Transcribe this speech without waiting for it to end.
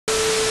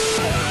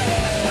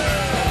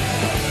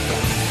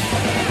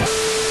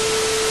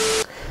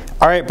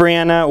All right,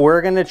 Brianna, we're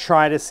gonna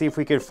try to see if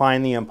we could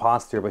find the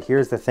imposter, but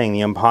here's the thing. The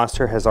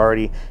imposter has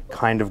already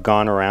kind of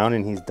gone around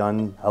and he's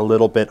done a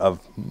little bit of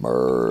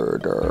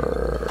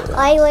murder.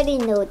 I already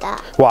know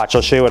that. Watch,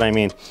 I'll show you what I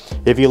mean.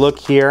 If you look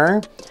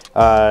here,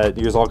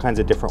 there's all kinds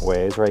of different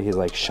ways, right? He's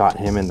like shot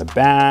him in the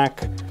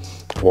back,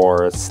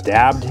 or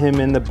stabbed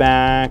him in the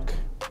back,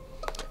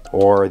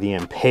 or the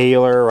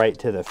impaler right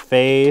to the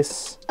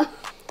face,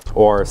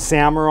 or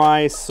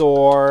samurai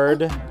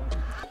sword,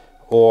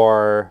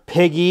 or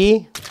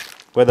piggy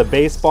with a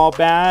baseball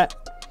bat,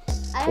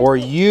 or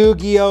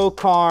Yu-Gi-Oh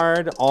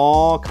card,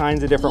 all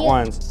kinds of different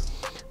ones.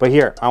 But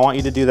here, I want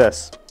you to do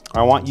this.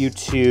 I want you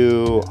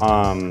to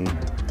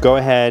go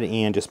ahead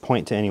and just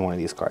point to any one of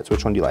these cards.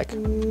 Which one do you like?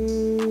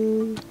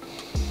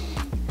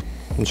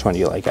 Which one do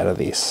you like out of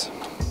these?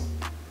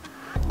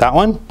 That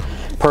one?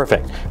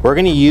 Perfect. We're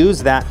gonna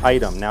use that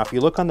item. Now, if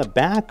you look on the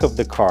back of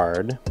the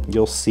card,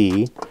 you'll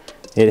see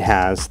it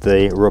has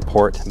the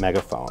report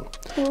megaphone.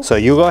 So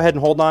you go ahead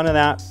and hold on to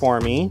that for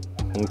me,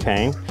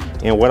 okay?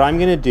 And what I'm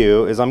gonna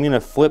do is I'm gonna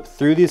flip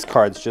through these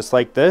cards just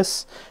like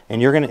this,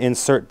 and you're gonna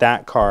insert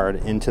that card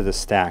into the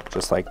stack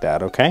just like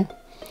that, okay?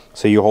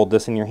 So you hold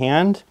this in your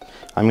hand,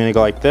 I'm gonna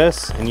go like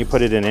this, and you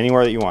put it in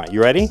anywhere that you want.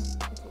 You ready?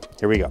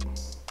 Here we go.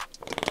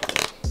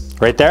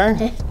 Right there?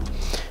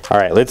 All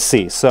right, let's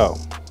see, so.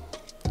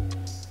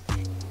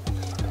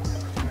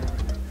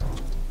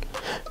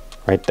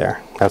 Right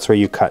there, that's where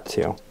you cut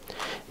to.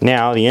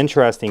 Now, the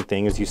interesting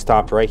thing is you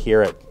stopped right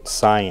here at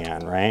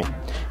cyan, right?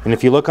 And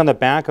if you look on the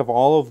back of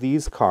all of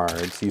these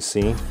cards, you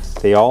see,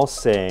 they all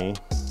say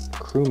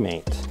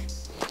crewmate.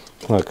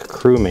 Look,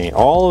 crewmate.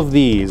 All of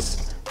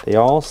these, they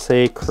all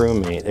say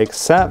crewmate,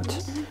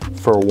 except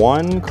for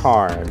one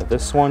card,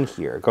 this one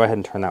here. Go ahead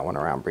and turn that one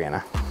around,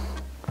 Brianna.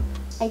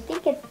 I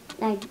think it's,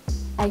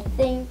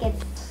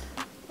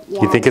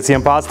 yeah. You think it's the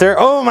imposter?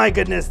 Oh my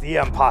goodness, the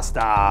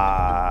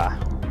imposter!